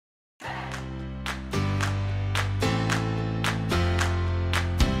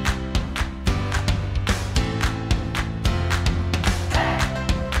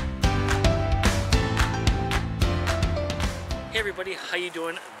everybody, how you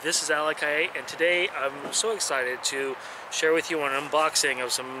doing? This is Alec, and today I'm so excited to share with you an unboxing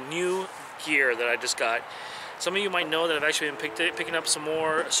of some new gear that I just got. Some of you might know that I've actually been picking up some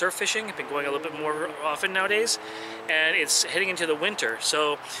more surf fishing. I've been going a little bit more often nowadays, and it's heading into the winter,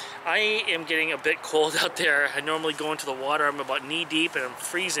 so I am getting a bit cold out there. I normally go into the water, I'm about knee deep, and I'm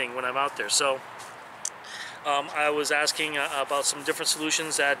freezing when I'm out there. So I was asking about some different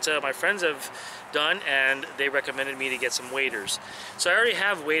solutions that my friends have done, and they recommended me to get some waders. So I already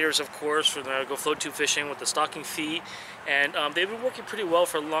have waders, of course, for when I go float tube fishing with the stocking feet, and they've been working pretty well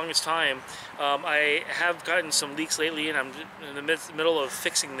for the longest time. I have gotten some leaks lately, and I'm in the middle of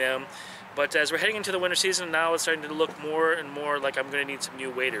fixing them. But as we're heading into the winter season, now it's starting to look more and more like I'm going to need some new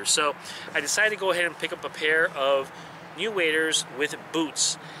waders. So I decided to go ahead and pick up a pair of new waders with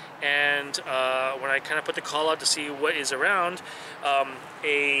boots. And when I kind of put the call out to see what is around,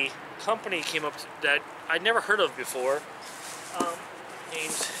 a company came up that I'd never heard of before,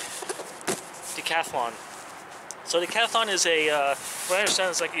 named Decathlon. So Decathlon is what I understand,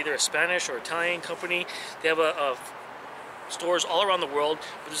 is like either a Spanish or Italian company. They have stores all around the world,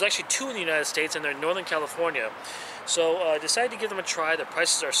 but there's actually two in the United States, and they're in Northern California. So I decided to give them a try. The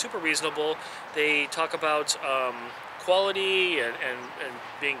prices are super reasonable. They talk about quality and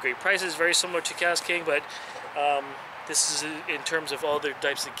being great prices, very similar to Cast King, but this is in terms of all their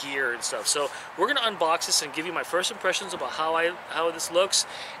types of gear and stuff. So we're going to unbox this and give you my first impressions about how this looks,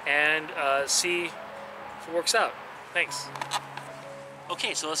 and see if it works out. Thanks.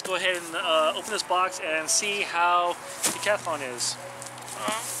 Okay, so let's go ahead and open this box and see how Decathlon is.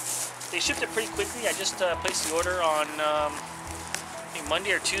 They shipped it pretty quickly. I just placed the order on I think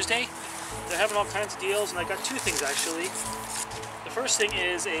Monday or Tuesday. They're having all kinds of deals, and I got two things actually. The first thing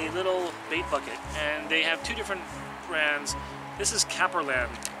is a little bait bucket, and they have two different brands. This is Caperlan,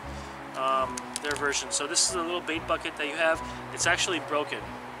 their version. So this is a little bait bucket that you have. It's actually broken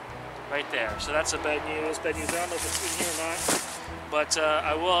right there. So that's a bad news. Bad news. I don't know if it's in here or not, but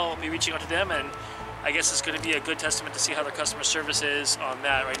I will be reaching out to them, and I guess it's going to be a good testament to see how the customer service is on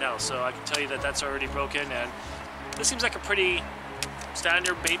that right now. So I can tell you that that's already broken, and this seems like a pretty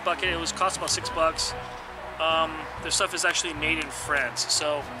standard bait bucket. It was cost about $6. Their stuff is actually made in France,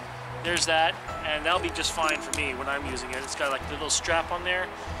 so there's that, and that'll be just fine for me when I'm using it. It's got like the little strap on there,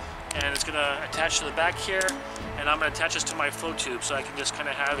 and it's gonna attach to the back here, and I'm gonna attach this to my float tube, so I can just kind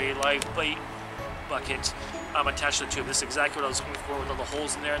of have a live bait bucket attached to the tube. This is exactly what I was looking for, with all the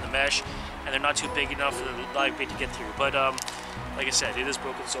holes in there and the mesh, and they're not too big enough for the live bait to get through. But like I said, it is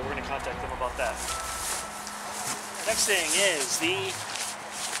broken, so we're gonna contact them about that. Next thing is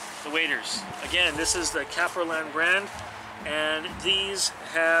the waders. Again, this is the Caperlan brand, and these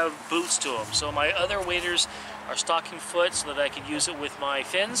have boots to them. So my other waders are stocking foot so that I can use it with my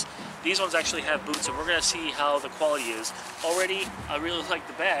fins. These ones actually have boots, and we're going to see how the quality is. Already, I really like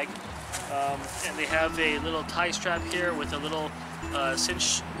the bag, and they have a little tie strap here with a little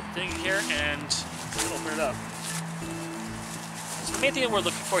cinch thing here, and open it up. So the main thing that we're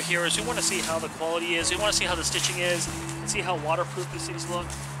looking for here is we want to see how the quality is, we want to see how the stitching is, and see how waterproof these things look.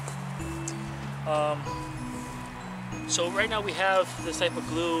 So right now we have this type of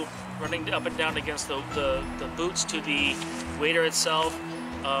glue running up and down against the boots to the wader itself.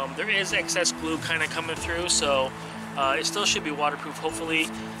 There is excess glue kind of coming through, so it still should be waterproof, hopefully,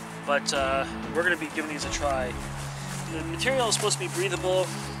 but we're going to be giving these a try. The material is supposed to be breathable,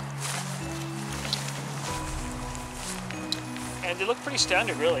 and they look pretty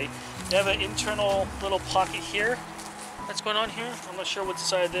standard, really. They have an internal little pocket here that's going on here. I'm not sure what's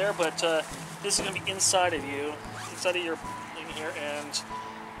inside there, but this is going to be inside of your thing here, and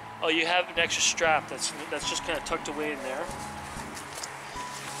oh, you have an extra strap that's just kind of tucked away in there.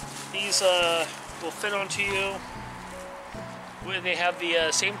 These will fit onto you. They have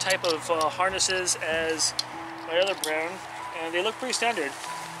the same type of harnesses as my other brand, and they look pretty standard.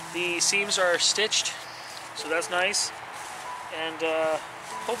 The seams are stitched, so that's nice. And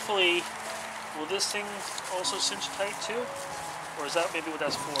hopefully, will this thing also cinch tight too? Or is that maybe what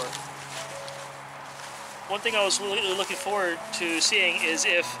that's for? One thing I was really looking forward to seeing is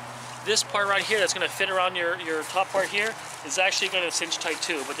if this part right here that's going to fit around your top part here is actually going to cinch tight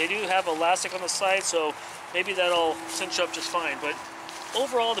too. But they do have elastic on the side, so maybe that'll cinch up just fine. But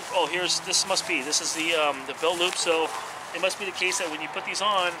overall, this is the belt loop, so it must be the case that when you put these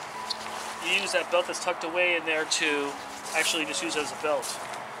on, you use that belt that's tucked away in there to actually just use it as a belt.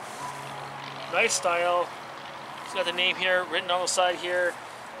 Nice style. It's got the name here written on the side here.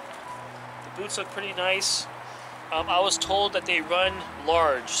 The boots look pretty nice. I was told that they run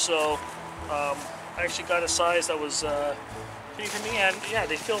large, so I actually got a size that was fitting for me, and yeah,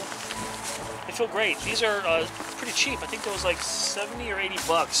 they feel great. These are pretty cheap. I think it was like 70 or 80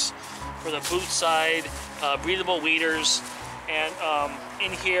 bucks for the boot side, breathable waders, and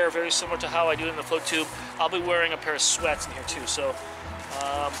in here, very similar to how I do it in the float tube, I'll be wearing a pair of sweats in here too. So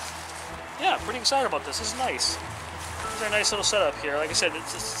yeah, pretty excited about this. This is nice. This is a nice little setup here. Like I said,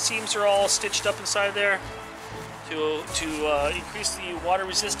 the seams are all stitched up inside there to increase the water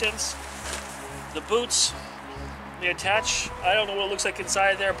resistance. The boots, they attach. I don't know what it looks like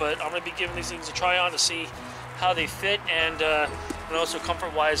inside there, but I'm going to be giving these things a try on to see how they fit and also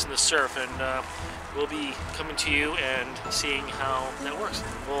comfort-wise in the surf. And we'll be coming to you and seeing how that works.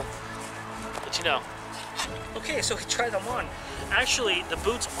 We'll let you know. Okay, so we tried them on. Actually, the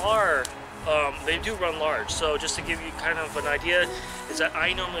boots are, they do run large. So just to give you kind of an idea, is that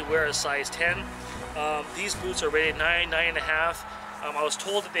I normally wear a size 10. These boots are rated 9, 9.5. I was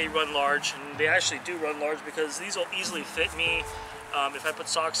told that they run large, and they actually do run large because these will easily fit me. If I put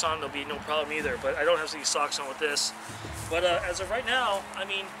socks on, there'll be no problem either, but I don't have these socks on with this. But as of right now, I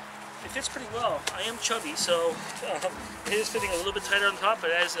mean, it fits pretty well. I am chubby, so it is fitting a little bit tighter on top,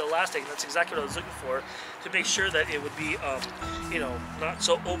 but it has elastic. That's exactly what I was looking for, to make sure that it would be, you know, not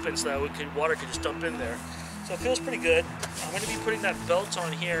so open so that water could just dump in there. So it feels pretty good. I'm going to be putting that belt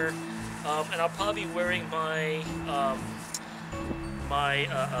on here, and I'll probably be wearing my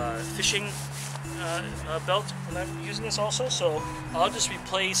fishing belt when I'm using this also. So I'll just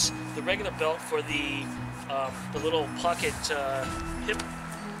replace the regular belt for the little pocket hip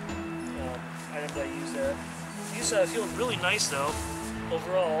item that I use there. These feel really nice though,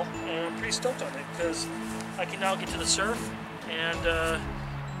 overall, and I'm pretty stoked on it because I can now get to the surf and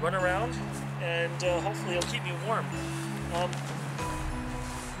run around, and hopefully it'll keep me warm.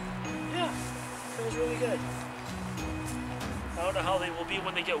 Yeah, feels really good. I don't know how they will be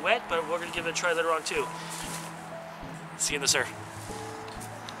when they get wet, but we're going to give it a try later on too. See you in the surf.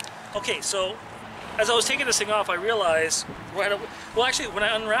 Okay, so as I was taking this thing off, I realized, well actually when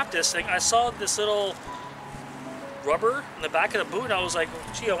I unwrapped this thing, I saw this little rubber in the back of the boot, and I was like,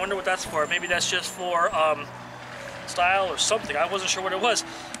 gee, I wonder what that's for. Maybe that's just for style or something. I wasn't sure what it was.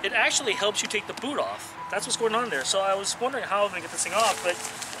 It actually helps you take the boot off. That's what's going on there. So I was wondering how I'm going to get this thing off, but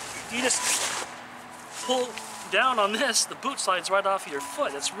you just pull down on this, the boot slides right off of your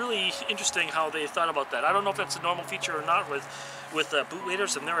foot. It's really interesting how they thought about that. I don't know if that's a normal feature or not with boot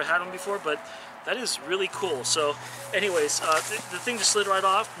waders. I've never had them before, but that is really cool. So anyways, the thing just slid right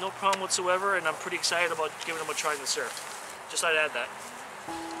off, no problem whatsoever, and I'm pretty excited about giving them a try in the surf. Just thought I'd add that.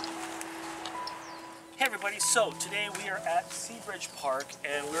 Hey everybody, so today we are at Seabridge Park,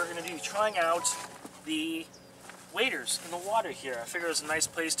 and we're going to be trying out the waders in the water here. I figured it was a nice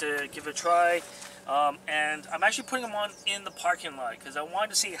place to give it a try. And I'm actually putting them on in the parking lot because I wanted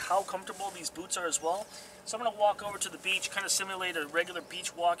to see how comfortable these boots are as well. So I'm going to walk over to the beach, kind of simulate a regular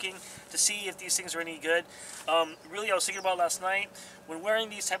beach walking to see if these things are any good. Really, I was thinking about last night, when wearing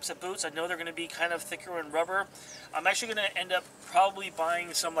these types of boots, I know they're going to be kind of thicker in rubber. I'm actually going to end up probably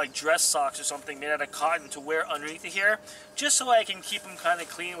buying some like dress socks or something made out of cotton to wear underneath it here, just so I can keep them kind of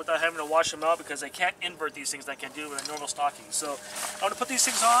clean without having to wash them out, because I can't invert these things like I do with a normal stocking. So I'm going to put these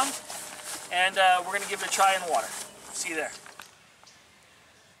things on, and we're going to give it a try in the water. See you there.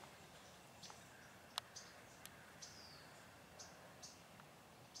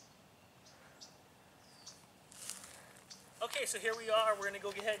 Okay, so here we are. We're going to go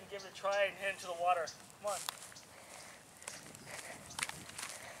ahead and give it a try and head into the water. Come on.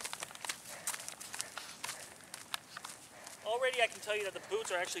 Already I can tell you that the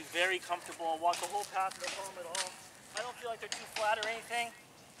boots are actually very comfortable. I'll walk the whole path, no problem at all. I don't feel like they're too flat or anything.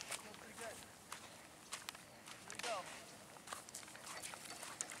 Feels pretty good. Here we go.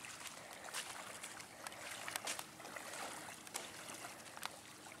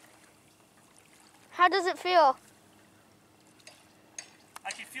 How does it feel? I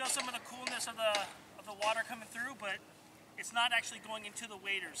can feel some of the coolness of the water coming through, but it's not actually going into the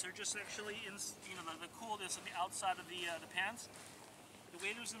waders. They're just actually in, you know, the coolness on the outside of the pants. The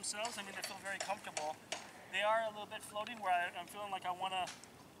waders themselves, I mean, they feel very comfortable. They are a little bit floating, where I'm feeling like I want to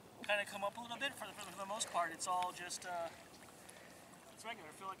kind of come up a little bit. For the most part, it's all just it's regular.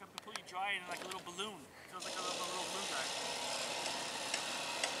 I feel like I'm completely dry and like a little balloon. It feels like a little balloon guy.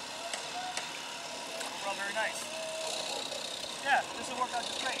 Overall, very nice. Yeah, this will work out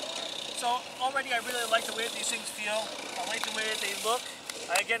just great. So already I really like the way these things feel. I like the way that they look.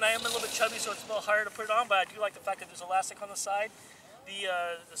 Again, I am a little bit chubby, so it's a little harder to put it on, but I do like the fact that there's elastic on the side. The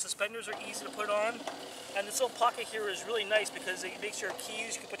suspenders are easy to put on, and this little pocket here is really nice because it makes your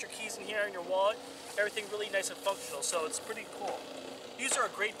keys, you can put your keys in here in your wallet, everything really nice and functional, so it's pretty cool. These are a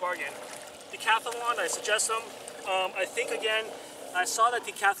great bargain. Decathlon, I suggest them. I think again, I saw that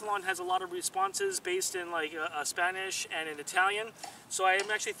Decathlon has a lot of responses based in like Spanish and in Italian. So I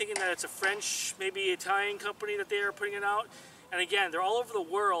am actually thinking that it's a French, maybe Italian company that they are putting it out. And again, they're all over the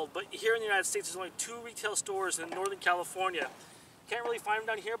world, but here in the United States, there's only 2 retail stores in Northern California. Can't really find them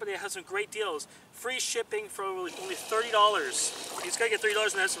down here, but they have some great deals. Free shipping for only $30. You just gotta get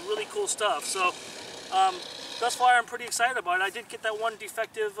 $30 and that's some really cool stuff. So thus far, I'm pretty excited about it. I did get that one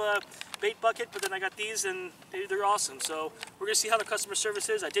defective bait bucket, but then I got these and they're awesome. So we're gonna see how the customer service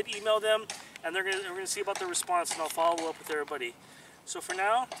is. I did email them, and we're gonna see about the response, and I'll follow up with everybody. So for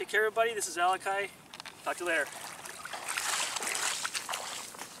now, take care, everybody. This is Alakai. Talk to you later.